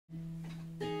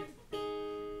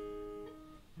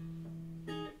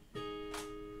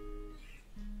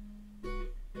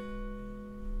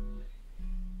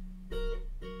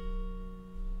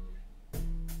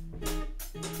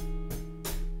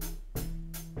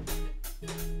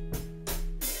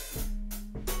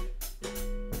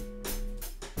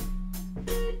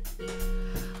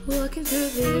looking through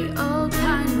the old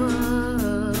pine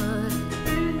wood.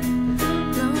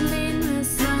 Lonely and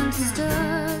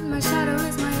misunderstood, my shadow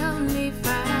is my only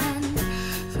friend.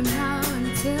 From now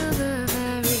until the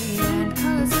very end,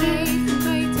 colors fade from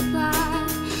grey to black.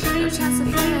 No chance of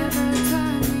ever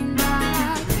turning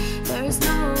back. There is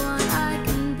no one I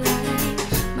can blame.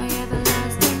 My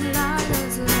everlasting light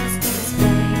has lost its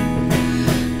flame.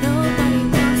 Nobody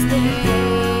wants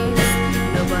this,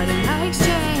 nobody likes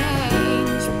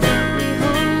change, but we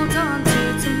hold on to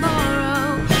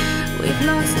tomorrow. We've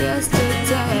lost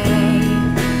yesterday.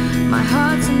 My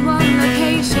heart's in one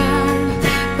location,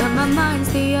 but my mind's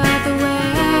the other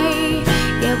way.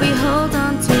 Yeah, we hold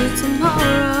on to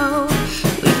tomorrow.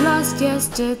 We've lost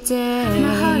yesterday.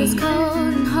 My heart is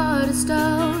cold and heart of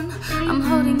stone. I'm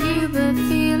holding you but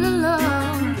feel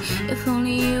alone. If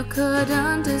only you could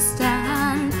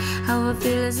understand how I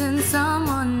feel is in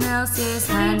someone else's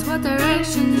hands. What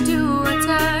direction do I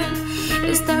turn?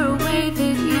 Is there a way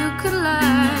that you could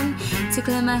learn to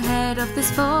clear my head of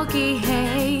this foggy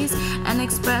haze and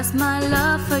express my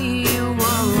love for you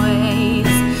always?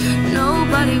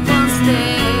 Nobody wants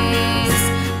this,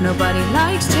 nobody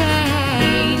likes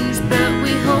change, but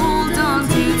we hold on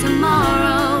to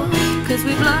tomorrow, 'cause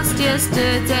we've lost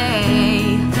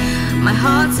yesterday. My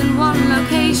heart's in one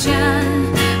location,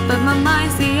 but my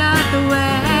mind's the other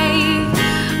way.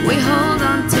 We hold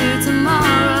on to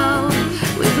tomorrow.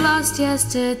 We've lost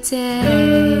yesterday.